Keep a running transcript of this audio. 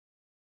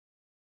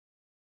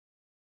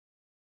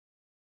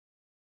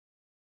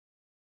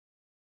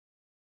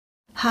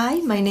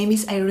Hi, my name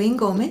is Irene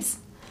Gomez.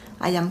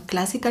 I am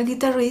classical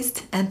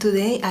guitarist and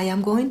today I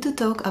am going to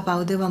talk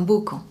about the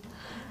bambuco.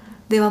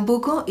 The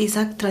bambuco is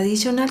a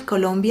traditional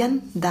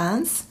Colombian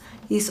dance,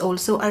 is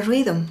also a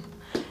rhythm.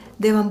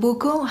 The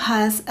bambuco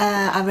has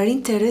a very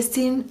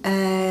interesting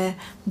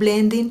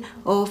blending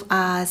of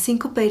a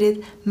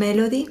syncopated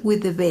melody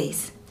with the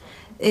bass.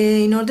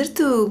 In order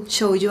to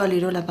show you a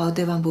little about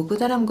the bambuco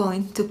that I'm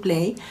going to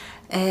play,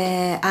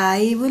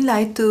 I would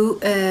like to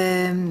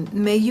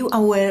make you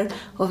aware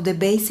of the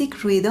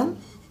basic rhythm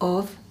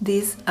of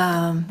this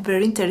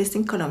very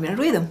interesting Colombian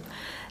rhythm.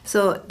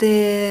 So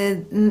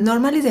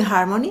normally the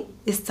harmony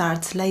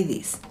starts like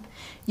this.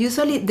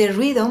 Usually the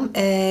rhythm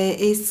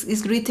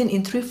is written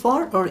in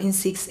 3/4 or in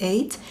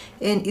 6/8,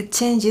 and it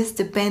changes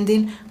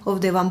depending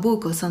of the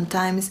bambuco.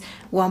 Sometimes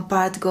one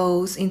part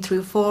goes in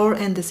 3/4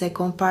 and the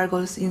second part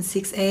goes in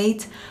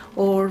 6/8,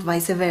 or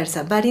vice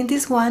versa. But in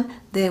this one,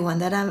 the one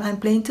that I'm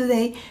playing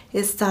today,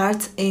 it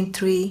starts in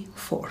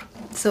 3/4.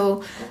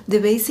 So the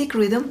basic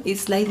rhythm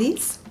is like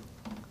this.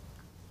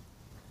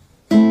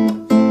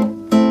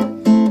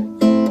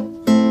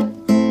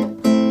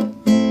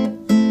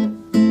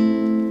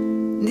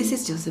 This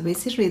is just the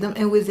basic rhythm,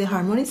 and with the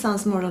harmony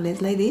sounds more or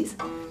less like this.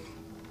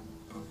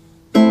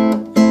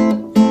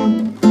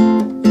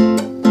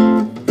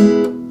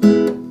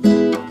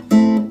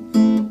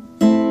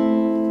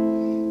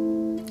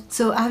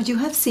 So as you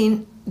have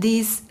seen,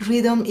 this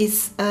rhythm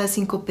is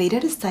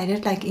syncopated,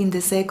 started like in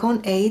the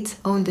second 8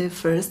 on the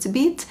first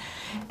beat,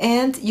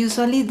 and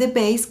usually the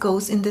bass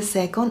goes in the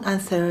second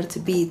and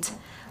third beat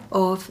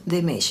of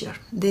the measure.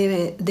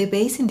 The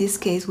bass in this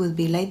case would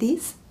be like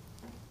this.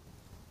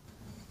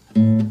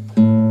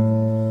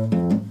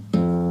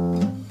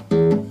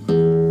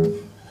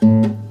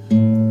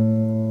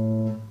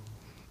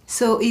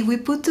 So if we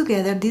put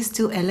together these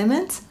two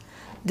elements,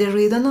 the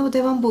rhythm of the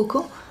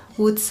bambuco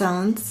would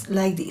sound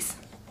like this.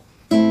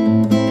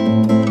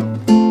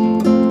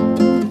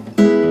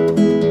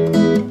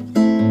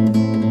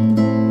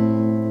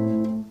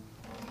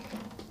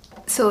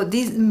 So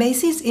this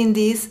basis in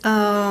this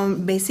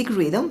basic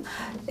rhythm,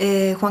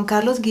 Juan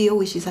Carlos Guio,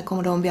 which is a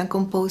Colombian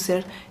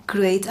composer,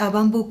 creates a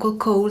bambuco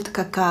called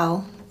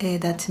Cacao,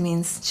 that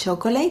means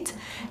chocolate,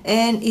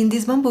 and in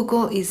this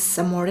bambuco is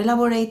a more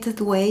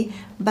elaborated way,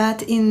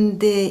 but in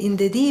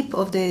the deep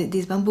of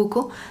this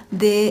bambuco,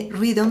 the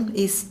rhythm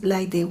is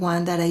like the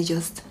one that I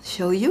just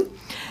showed you.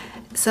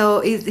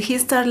 So he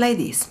starts like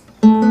this.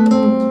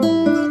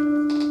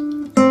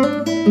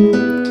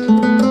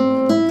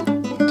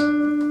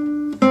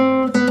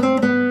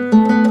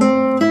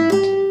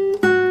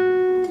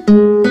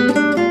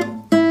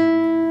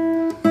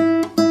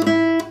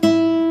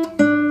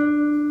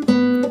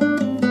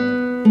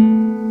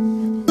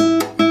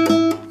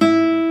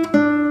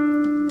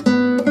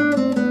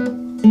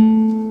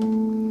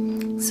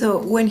 So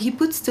when he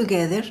puts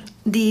together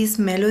this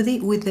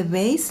melody with the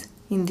bass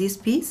in this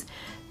piece,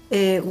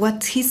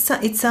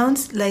 it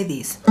sounds like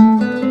this.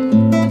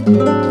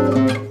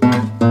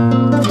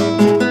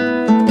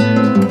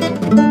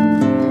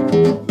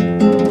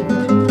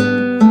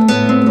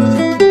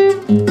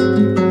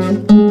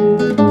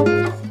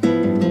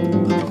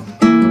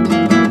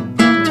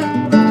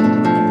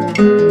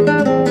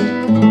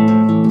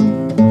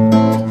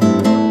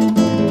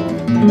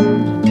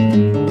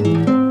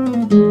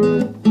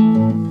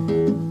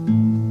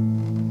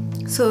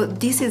 So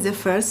this is the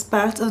first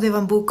part of the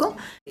bambuco.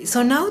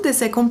 So now the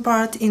second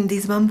part in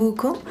this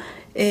bambuco,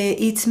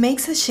 it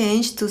makes a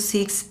change to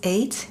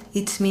 6/8.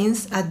 It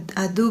means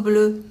a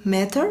double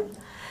meter.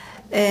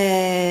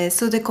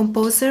 So the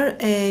composer,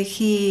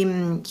 he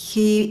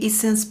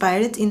is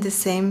inspired in the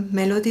same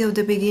melody of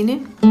the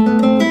beginning.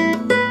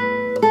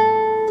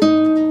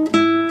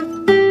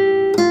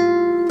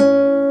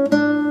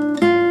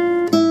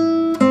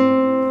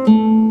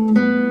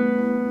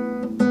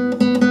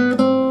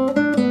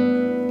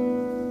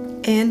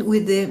 And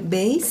with the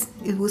bass,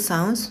 it will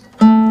sound.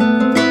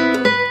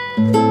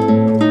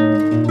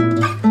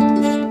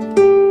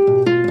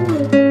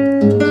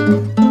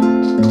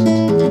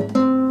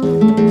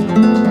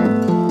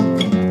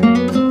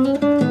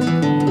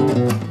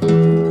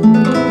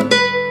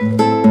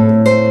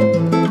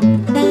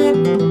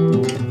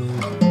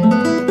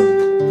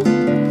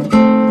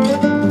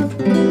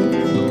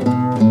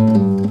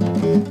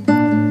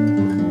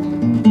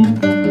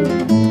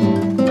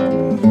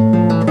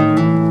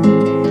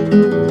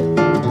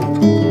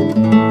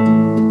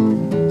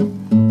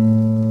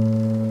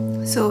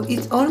 So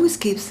it always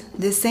keeps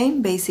the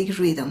same basic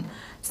rhythm,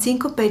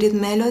 syncopated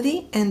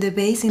melody and the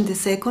bass in the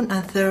second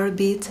and third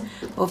beat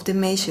of the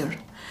measure.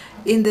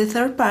 In the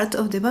third part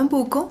of the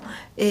bambuco,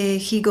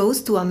 he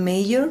goes to a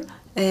major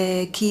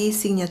key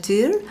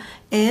signature,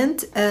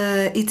 and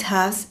it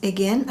has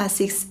again a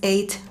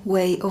 6/8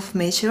 way of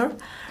measure.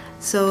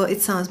 So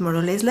it sounds more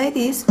or less like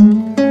this.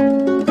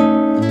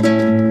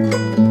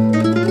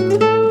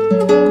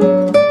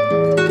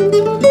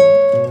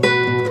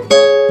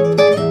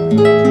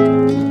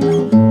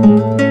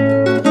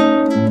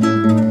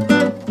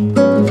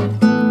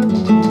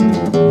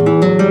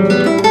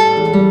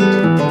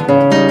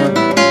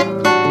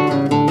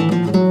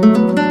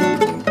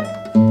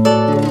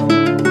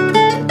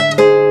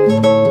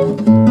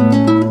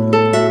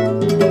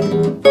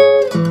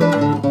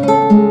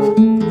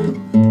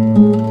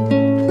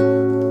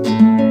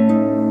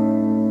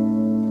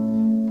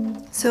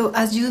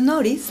 as you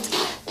noticed,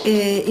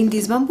 in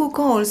this Bambuco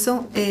also,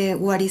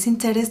 what is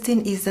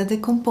interesting is that the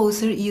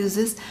composer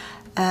uses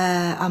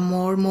a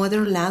more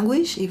modern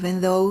language, even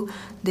though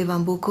the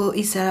Bambuco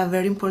is a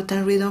very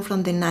important rhythm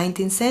from the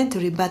 19th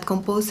century, but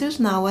composers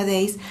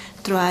nowadays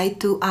try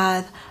to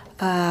add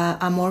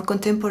a more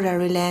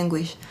contemporary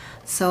language.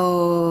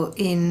 So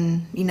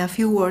in a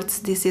few words,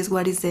 this is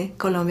what is the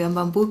Colombian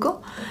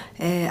Bambuco.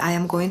 I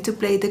am going to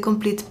play the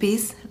complete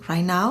piece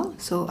right now,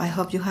 so I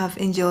hope you have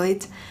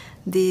enjoyed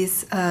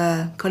this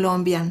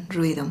Colombian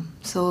rhythm.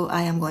 So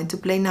I am going to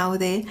play now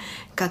the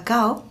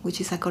Cacao,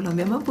 which is a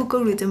Colombian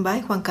Bambuco written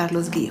by Juan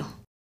Carlos Guio.